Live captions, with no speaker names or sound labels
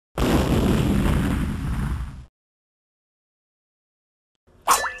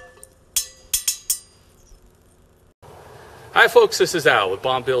Hi folks, this is Al with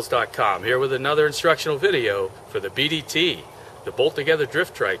BaumBuilds.com, here with another instructional video for the BDT, the Bolt-together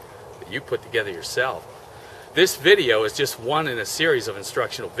Drift Trike that you put together yourself. This video is just one in a series of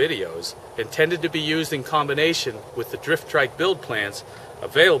instructional videos intended to be used in combination with the Drift Trike build plans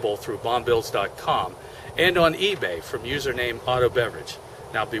available through BaumBuilds.com and on eBay from username Auto Beverage.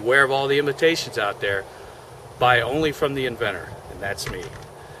 Now beware of all the imitations out there. Buy only from the inventor, and that's me.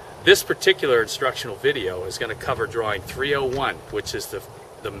 This particular instructional video is going to cover drawing 301, which is the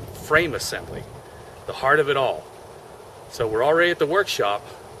frame assembly, the heart of it all. So we're already at the workshop.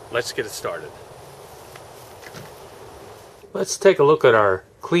 Let's get it started. Let's take a look at our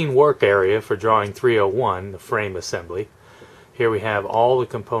clean work area for drawing 301, the frame assembly. Here we have all the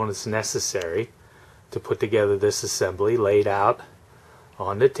components necessary to put together this assembly laid out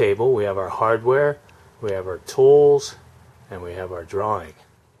on the table. We have our hardware, we have our tools, and we have our drawing.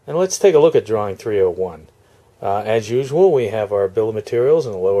 And let's take a look at drawing 301. As usual, we have our bill of materials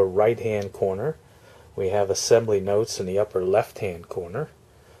in the lower right hand corner. We have assembly notes in the upper left hand corner.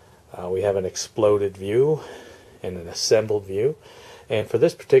 We have an exploded view and an assembled view. And for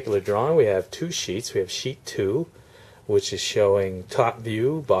this particular drawing, we have two sheets. We have sheet 2, which is showing top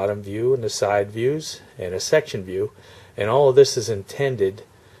view, bottom view, and the side views, and a section view. And all of this is intended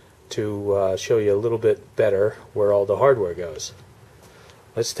to show you a little bit better where all the hardware goes.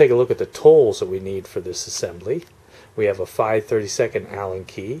 Let's take a look at the tools that we need for this assembly. We have a 5/32 Allen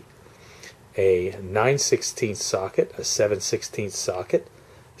key, a 9/16 socket, a 7/16 socket,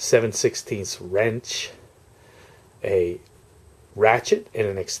 7/16 wrench, a ratchet and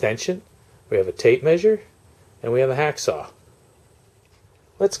an extension. We have a tape measure, and we have a hacksaw.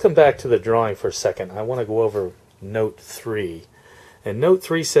 Let's come back to the drawing for a second. I want to go over note 3. And note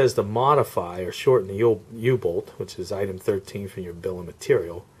 3 says to modify or shorten the U-bolt, which is item 13 from your bill of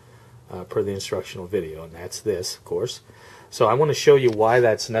material per the instructional video, and that's this, of course. So I want to show you why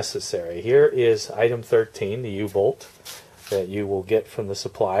that's necessary. Here is item 13, the U-bolt that you will get from the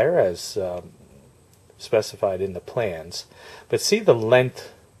supplier as specified in the plans. But see the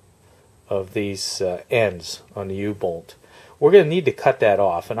length of these ends on the U-bolt. We're going to need to cut that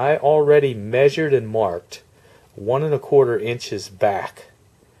off, and I already measured and marked 1 1/4 inches back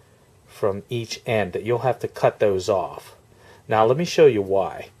from each end that you'll have to cut those off. Now let me show you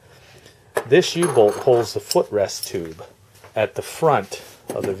why. This U-bolt holds the footrest tube at the front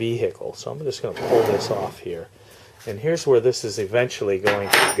of the vehicle. So I'm just going to pull this off here. And here's where this is eventually going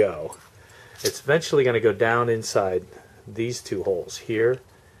to go. It's eventually going to go down inside these two holes, here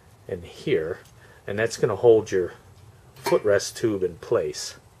and here. And that's going to hold your footrest tube in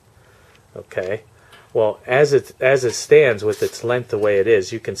place. Okay. Well, as it stands with its length the way it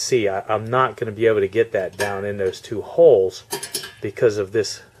is, you can see I'm not going to be able to get that down in those two holes because of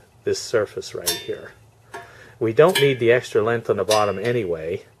this surface right here. We don't need the extra length on the bottom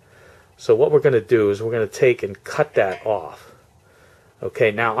anyway, so what we're going to do is we're going to take and cut that off.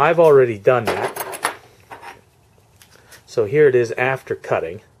 Okay, now I've already done that. So here it is after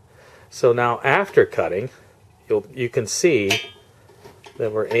cutting. So now after cutting, you can see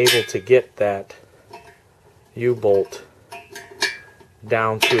that we're able to get that U-bolt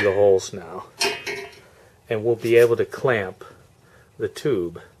down through the holes now, and we'll be able to clamp the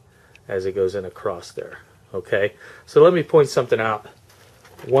tube as it goes in across there. Okay, so let me point something out.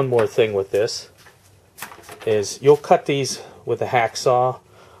 One more thing with this is you'll cut these with a hacksaw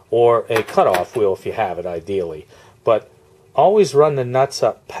or a cutoff wheel if you have it, ideally, but always run the nuts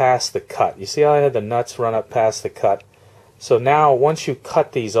up past the cut. You see how I had the nuts run up past the cut? So now once you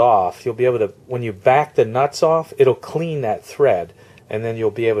cut these off, you'll be able to, when you back the nuts off, it'll clean that thread, and then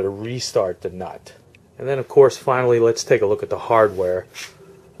you'll be able to restart the nut. And then of course finally let's take a look at the hardware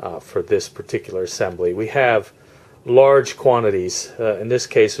for this particular assembly. We have large quantities, in this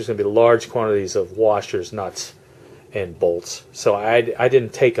case there's going to be large quantities of washers, nuts, and bolts. So I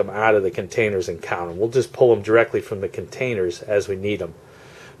didn't take them out of the containers and count them. We'll just pull them directly from the containers as we need them.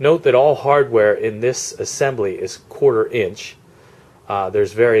 Note that all hardware in this assembly is 1/4 inch.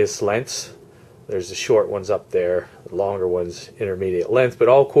 There's various lengths. There's the short ones up there, the longer ones intermediate length, but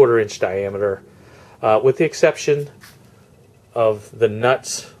all 1/4 inch diameter, with the exception of the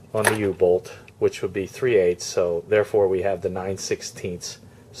nuts on the U-bolt, which would be 3/8, so therefore we have the 9/16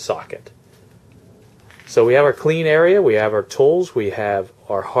 socket. So we have our clean area, we have our tools, we have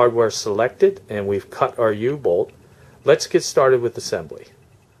our hardware selected, and we've cut our U-bolt. Let's get started with assembly.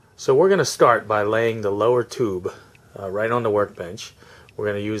 So we're going to start by laying the lower tube right on the workbench. We're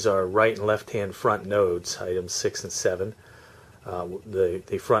going to use our right and left hand front nodes, items 6 and 7,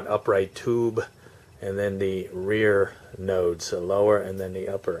 the front upright tube and then the rear nodes, the lower and then the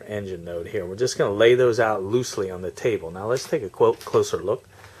upper engine node here. We're just going to lay those out loosely on the table. Now let's take a closer look.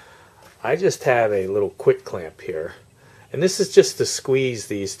 I just have a little quick clamp here, and this is just to squeeze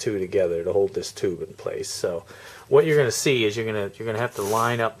these two together to hold this tube in place. So what you're going to see is you're going to have to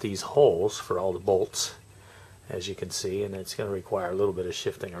line up these holes for all the bolts, as you can see, and it's going to require a little bit of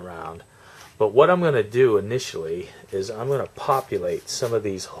shifting around. But what I'm going to do initially is I'm going to populate some of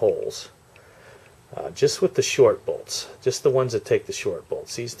these holes just with the short bolts, just the ones that take the short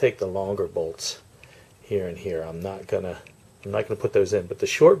bolts. These take the longer bolts here and here. I'm not going to put those in, but the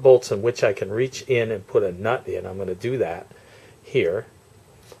short bolts in which I can reach in and put a nut in, I'm going to do that here.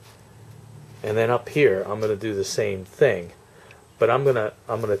 And then up here I'm going to do the same thing, but I'm going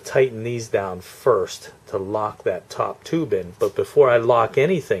to tighten these down first to lock that top tube in. But before I lock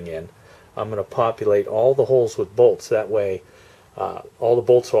anything in, I'm going to populate all the holes with bolts. That way all the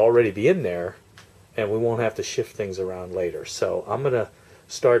bolts will already be in there and we won't have to shift things around later. So I'm going to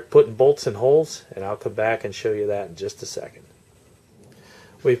start putting bolts in holes, and I'll come back and show you that in just a second.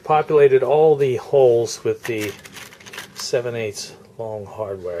 We've populated all the holes with the 7/8 long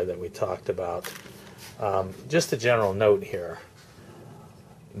hardware that we talked about. Just a general note here.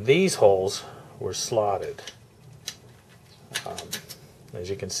 These holes were slotted. As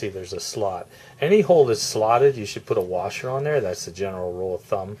you can see, there's a slot. Any hole that's slotted, you should put a washer on there. That's the general rule of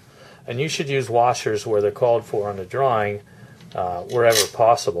thumb. And you should use washers where they're called for on the drawing, wherever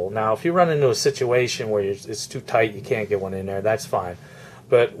possible. Now, if you run into a situation where it's too tight, you can't get one in there, that's fine.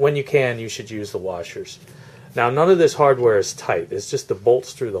 But when you can, you should use the washers. Now, none of this hardware is tight. It's just the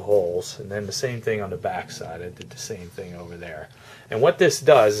bolts through the holes, and then the same thing on the back side. I did the same thing over there. And what this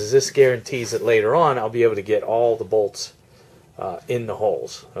does is this guarantees that later on I'll be able to get all the bolts in the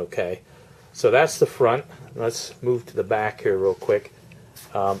holes. Okay, so that's the front. Let's move to the back here real quick.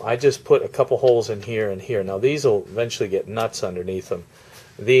 I just put a couple holes in here and here. Now these will eventually get nuts underneath them.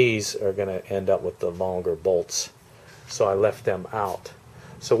 These are going to end up with the longer bolts, so I left them out.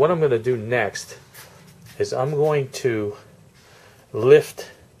 So what I'm going to do next is I'm going to lift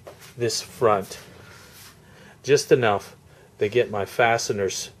this front just enough to get my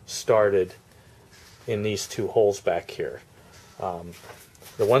fasteners started in these two holes back here.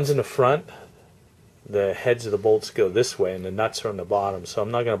 The ones in the front, the heads of the bolts go this way and the nuts are on the bottom, so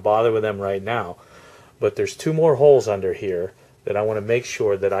I'm not going to bother with them right now. But there's two more holes under here that I want to make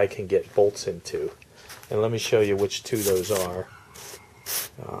sure that I can get bolts into. And let me show you which two those are.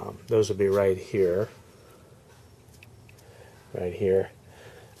 Those will be right here. Right here.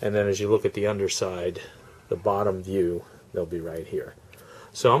 And then as you look at the underside, the bottom view, they'll be right here.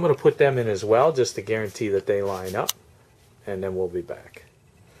 So I'm going to put them in as well, just to guarantee that they line up, and then we'll be back.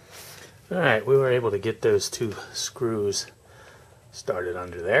 Alright, we were able to get those two screws started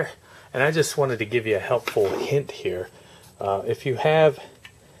under there. And I just wanted to give you a helpful hint here. If you have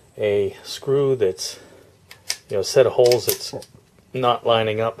a screw that's, a set of holes that's not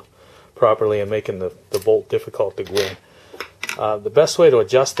lining up properly and making the bolt difficult to go in, the best way to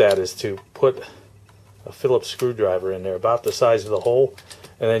adjust that is to put a Phillips screwdriver in there about the size of the hole,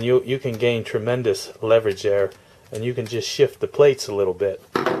 and then you can gain tremendous leverage there, and you can just shift the plates a little bit,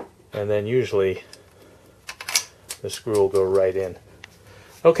 and then usually the screw will go right in.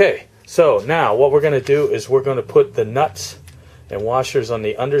 Okay, so now what we're going to do is we're going to put the nuts and washers on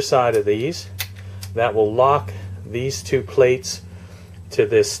the underside of these. That will lock these two plates to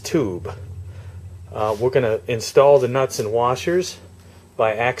this tube. We're going to install the nuts and washers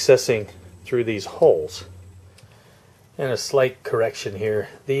by accessing through these holes. And a slight correction here,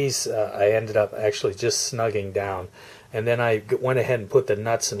 these I ended up actually just snugging down, and then I went ahead and put the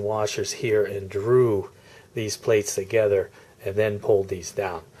nuts and washers here and drew these plates together and then pulled these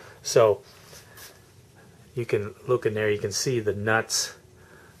down. So you can look in there, you can see the nuts.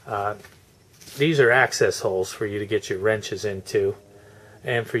 These are access holes for you to get your wrenches into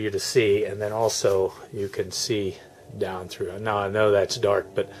and for you to see, and then also you can see down through. Now I know that's dark,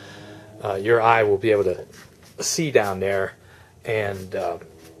 but your eye will be able to see down there and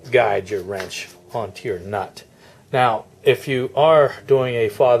guide your wrench onto your nut. Now if you are doing a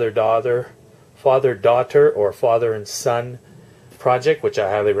father-daughter or father and son project, which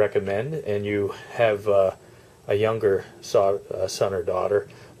I highly recommend, and you have a younger son or daughter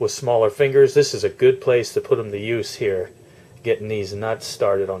with smaller fingers, this is a good place to put them to use here, getting these nuts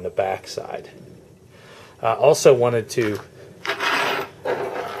started on the back side. I also wanted to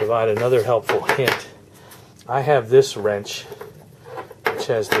provide another helpful hint. I have this wrench which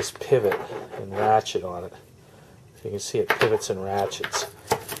has this pivot and ratchet on it. So you can see it pivots and ratchets.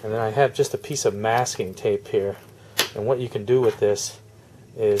 And then I have just a piece of masking tape here. And what you can do with this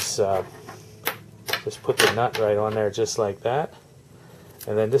is Just put the nut right on there just like that.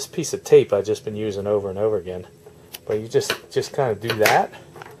 And then this piece of tape I've just been using over and over again. But you just kind of do that,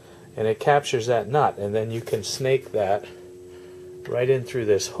 and it captures that nut, and then you can snake that right in through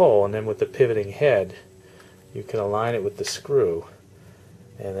this hole, and then with the pivoting head you can align it with the screw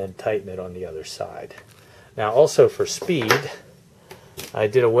and then tighten it on the other side. Now also for speed, I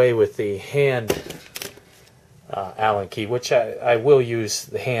did away with the hand Allen key, which I will use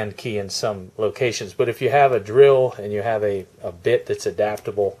the hand key in some locations, but if you have a drill and you have a bit that's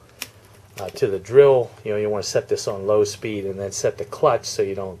adaptable to the drill, you want to set this on low speed and then set the clutch so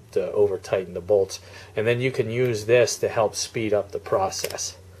you don't over tighten the bolts, and then you can use this to help speed up the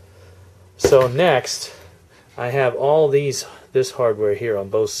process. So next I have all this hardware here on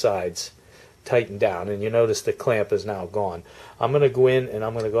both sides tightened down, and you notice the clamp is now gone. I'm going to go in and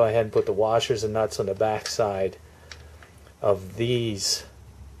I'm going to go ahead and put the washers and nuts on the back side of these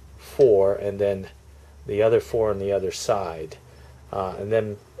 4, and then the other 4 on the other side, and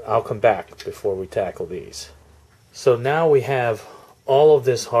then I'll come back before we tackle these. So now we have all of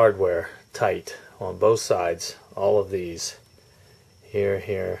this hardware tight on both sides, all of these, here,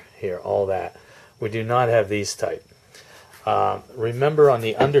 here, here, all that. We do not have these tight. Remember on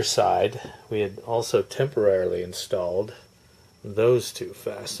the underside we had also temporarily installed those 2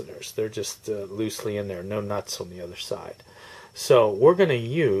 fasteners. They're just loosely in there, no nuts on the other side. So we're going to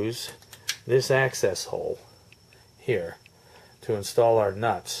use this access hole here to install our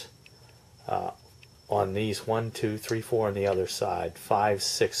nuts on these 1, 2, 3, 4 on the other side, 5,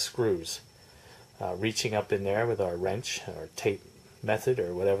 6 screws, reaching up in there with our wrench or tape method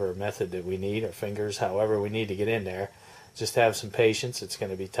or whatever method that we need, or fingers, however we need to get in there. Just have some patience, it's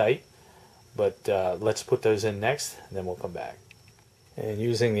going to be tight, but let's put those in next and then we'll come back. And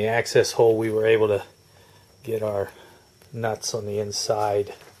using the access hole we were able to get our nuts on the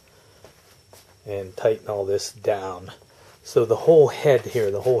inside and tighten all this down. So the whole head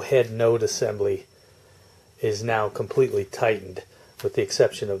here, the whole head node assembly is now completely tightened, with the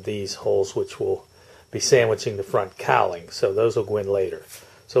exception of these holes which will be sandwiching the front cowling. So those will go in later.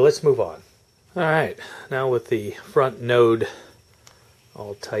 So let's move on. Alright, now with the front node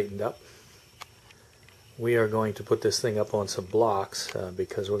all tightened up, we are going to put this thing up on some blocks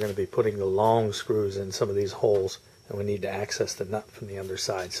because we're going to be putting the long screws in some of these holes, and we need to access the nut from the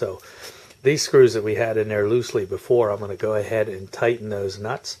underside. So these screws that we had in there loosely before, I'm going to go ahead and tighten those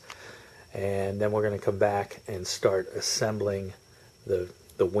nuts, and then we're going to come back and start assembling the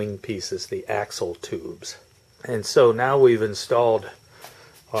wing pieces, the axle tubes. And so now we've installed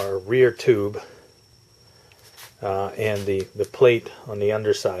our rear tube and the plate on the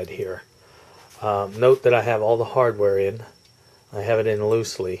underside here. Note that I have all the hardware in. I have it in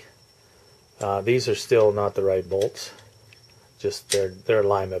loosely. These are still not the right bolts. Just they're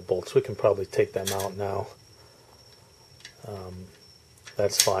alignment bolts. We can probably take them out now.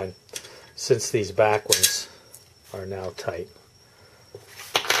 That's fine, since these back ones are now tight.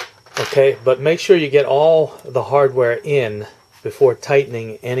 Okay, but make sure you get all the hardware in before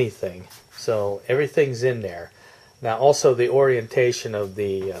tightening anything. So everything's in there. Now also the orientation of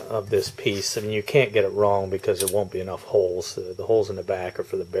this piece, I mean, you can't get it wrong because there won't be enough holes. The holes in the back are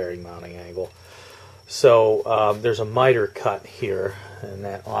for the bearing mounting angle. So there's a miter cut here, and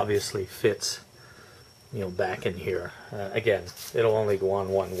that obviously fits, back in here. Again, it'll only go on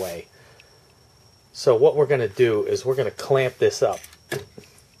one way. So what we're going to do is we're going to clamp this up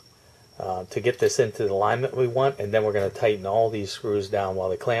to get this into the alignment we want, and then we're going to tighten all these screws down while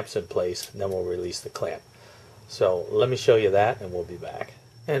the clamp's in place, and then we'll release the clamp. So let me show you that and we'll be back.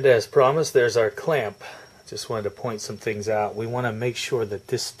 And as promised, there's our clamp. Just wanted to point some things out. We want to make sure that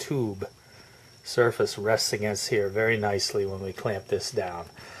this tube surface rests against here very nicely when we clamp this down.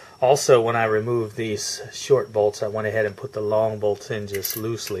 Also, when I removed these short bolts, I went ahead and put the long bolts in just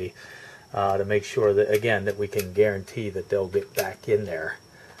loosely to make sure that, again, that we can guarantee that they'll get back in there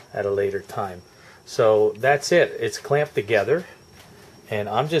at a later time. So that's it. It's clamped together, and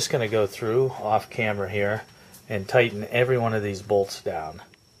I'm just going to go through off camera here and tighten every one of these bolts down.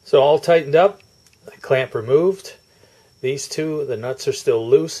 So all tightened up, the clamp removed. These two, the nuts are still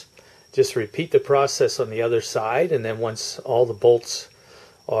loose. Just repeat the process on the other side, and then once all the bolts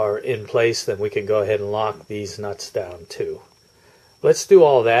are in place, then we can go ahead and lock these nuts down too. Let's do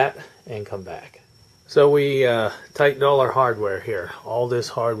all that and come back. So we tightened all our hardware here. All this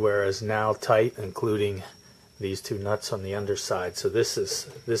hardware is now tight, including these two nuts on the underside. So this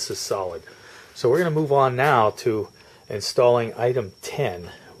is solid. So we're going to move on now to installing item 10,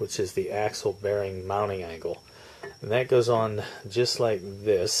 which is the axle bearing mounting angle. And that goes on just like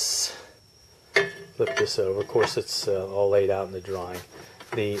this. Flip this over. Of course, it's all laid out in the drawing.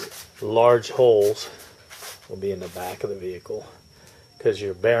 the large holes will be in the back of the vehicle, because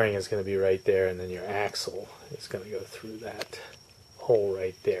your bearing is going to be right there, and then your axle is going to go through that hole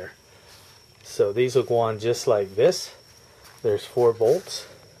right there. So these will go on just like this. There's 4 bolts,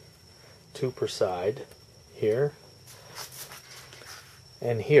 2 per side, here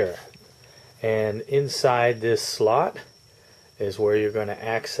and here. And inside this slot is where you're going to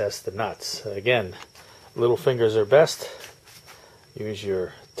access the nuts. Again, little fingers are best. Use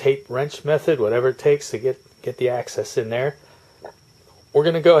your tape wrench method, whatever it takes to get the access in there. We're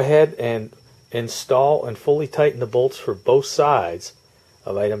going to go ahead and install and fully tighten the bolts for both sides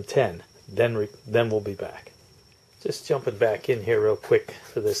of item 10. Then we'll be back. Just jumping back in here real quick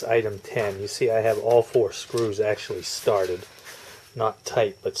for this item 10. You see I have all 4 screws actually started. Not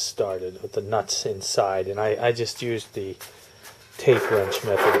tight, but started with the nuts inside. And I just used the tape wrench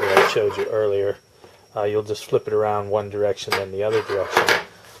method that I showed you earlier. You'll just flip it around one direction, then the other direction.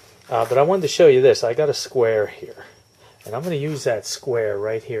 But I wanted to show you this. I got a square here. And I'm going to use that square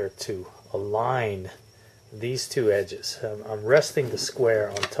right here to align these 2 edges. I'm resting the square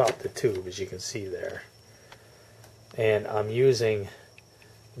on top of the tube, as you can see there. And I'm using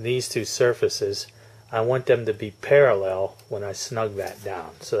these 2 surfaces. I want them to be parallel when I snug that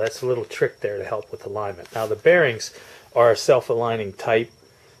down. So that's a little trick there to help with alignment. Now the bearings are a self-aligning type,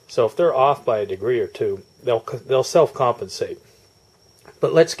 so if they're off by a degree or 2, they'll self-compensate.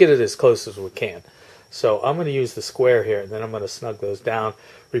 But let's get it as close as we can. So I'm going to use the square here, and then I'm going to snug those down,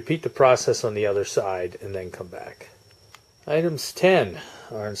 repeat the process on the other side, and then come back. Items 10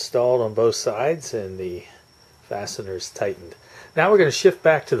 are installed on both sides, and the fasteners tightened. Now we're going to shift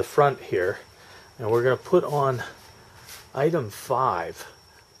back to the front here, and we're going to put on item 5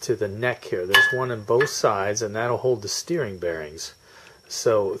 to the neck here. There's one on both sides, and that'll hold the steering bearings.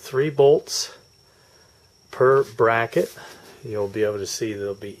 So 3 bolts per bracket. You'll be able to see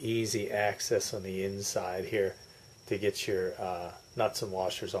there'll be easy access on the inside here to get your nuts and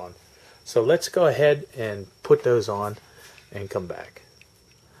washers on. So let's go ahead and put those on and come back.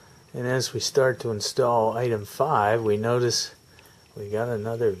 And as we start to install item 5, we notice we got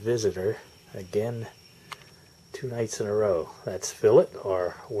another visitor again 2 nights in a row. That's Philip,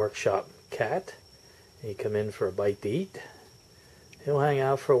 our workshop cat. He come in for a bite to eat. He'll hang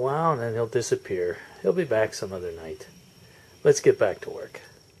out for a while and then he'll disappear. He'll be back some other night. Let's get back to work.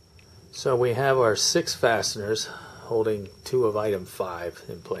 So we have our 6 fasteners holding 2 of item 5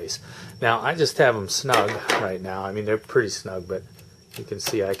 in place. Now I just have them snug right now. I mean, they're pretty snug, but you can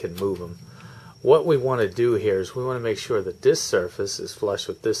see I can move them. What we want to do here is we want to make sure that this surface is flush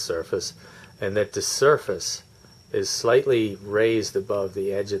with this surface, and that the surface is slightly raised above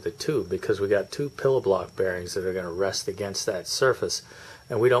the edge of the tube, because we got 2 pillow block bearings that are going to rest against that surface,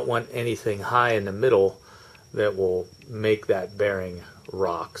 and we don't want anything high in the middle that will make that bearing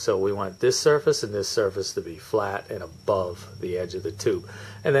rock. So we want this surface and this surface to be flat and above the edge of the tube.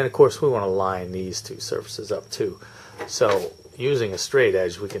 And then of course we want to line these 2 surfaces up too. So using a straight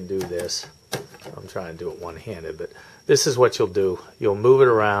edge we can do this. I'm trying to do it one-handed, but this is what you'll do. You'll move it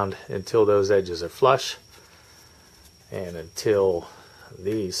around until those edges are flush, and until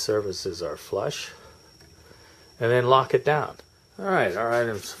these surfaces are flush, and then lock it down. Alright, our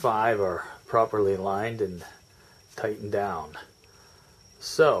items 5 are properly lined and tightened down.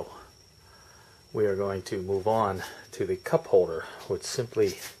 So we are going to move on to the cup holder, which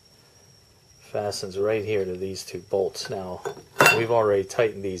simply fastens right here to these 2 bolts. Now we've already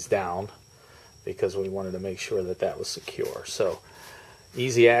tightened these down because we wanted to make sure that that was secure. So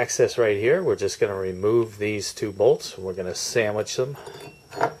easy access right here. We're just going to remove these 2 bolts and we're going to sandwich them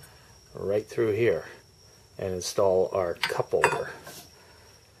right through here and install our cup holder.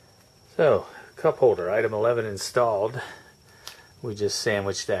 So cup holder, item 11 installed. We just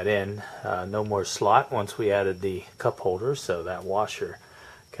sandwiched that in. No more slot once we added the cup holder, so that washer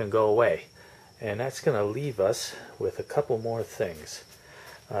can go away. And that's going to leave us with a couple more things.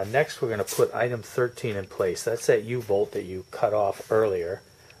 Next we're going to put item 13 in place. That's that U-bolt that you cut off earlier.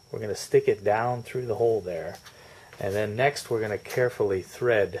 We're going to stick it down through the hole there. And then next we're going to carefully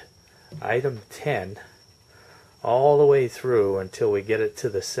thread item 10 all the way through until we get it to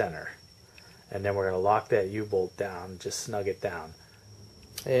the center. And then we're going to lock that U-bolt down, just snug it down.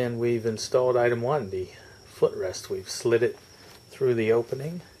 And we've installed item 1, the footrest. We've slid it through the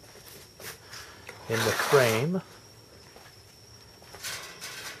opening in the frame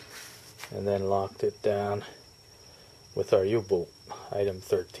and then locked it down with our U-bolt, item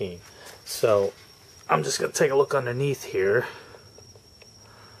 13. So I'm just going to take a look underneath here.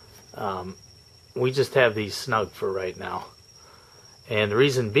 We just have these snug for right now. And the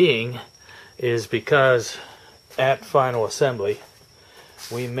reason being is because at final assembly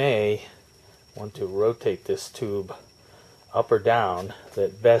we may want to rotate this tube up or down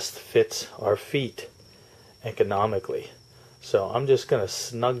that best fits our feet economically. So I'm just going to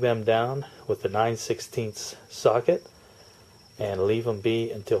snug them down with the 9/16 socket and leave them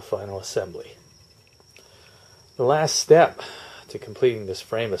be until final assembly. The last step to completing this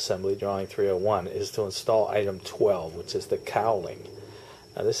frame assembly, drawing 301, is to install item 12, which is the cowling.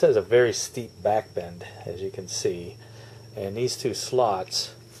 Now this has a very steep back bend, as you can see, and these two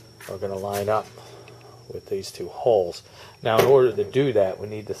slots are going to line up with these two holes. Now in order to do that, we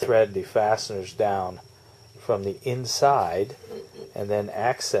need to thread the fasteners down from the inside and then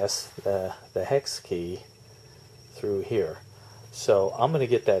access the hex key through here. So I'm going to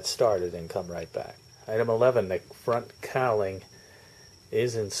get that started and come right back. Item 11, the front cowling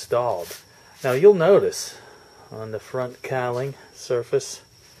is installed. Now you'll notice on the front cowling surface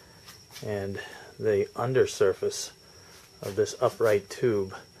and the undersurface of this upright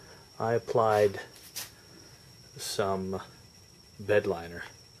tube, I applied some bed liner.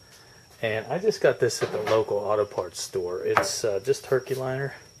 And I just got this at the local auto parts store. It's just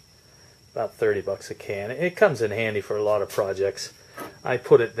Herculiner, about 30 bucks a can. It comes in handy for a lot of projects. I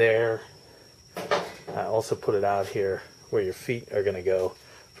put it there. I also put it out here where your feet are going to go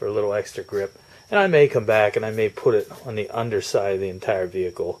for a little extra grip. And I may come back and I may put it on the underside of the entire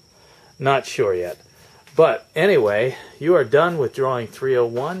vehicle. Not sure yet. But anyway, you are done with drawing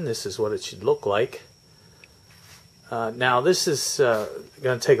 301. This is what it should look like. Now this is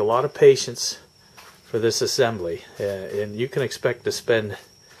going to take a lot of patience for this assembly, and you can expect to spend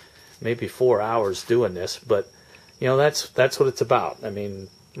maybe 4 hours doing this, but you know that's what it's about. I mean,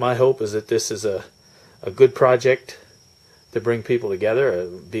 my hope is that this is a good project to bring people together,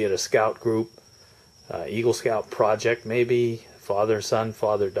 be it a scout group, Eagle Scout project, maybe father-son,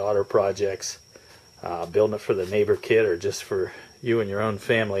 father-daughter projects, building it for the neighbor kid or just for you and your own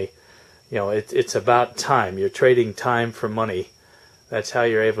family. You know, it's about time. You're trading time for money. That's how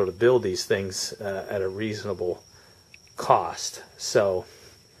you're able to build these things at a reasonable cost. So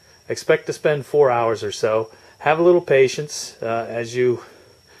expect to spend 4 hours or so. Have a little patience. As you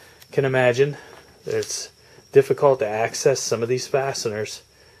can imagine, it's difficult to access some of these fasteners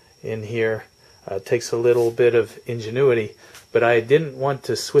in here. It takes a little bit of ingenuity, but I didn't want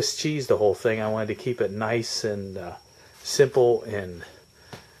to Swiss cheese the whole thing. I wanted to keep it nice and simple and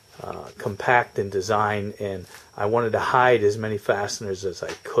compact in design, and I wanted to hide as many fasteners as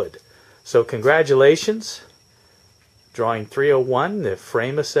I could. So congratulations, drawing 301, the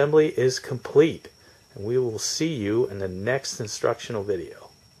frame assembly is complete, and we will see you in the next instructional video.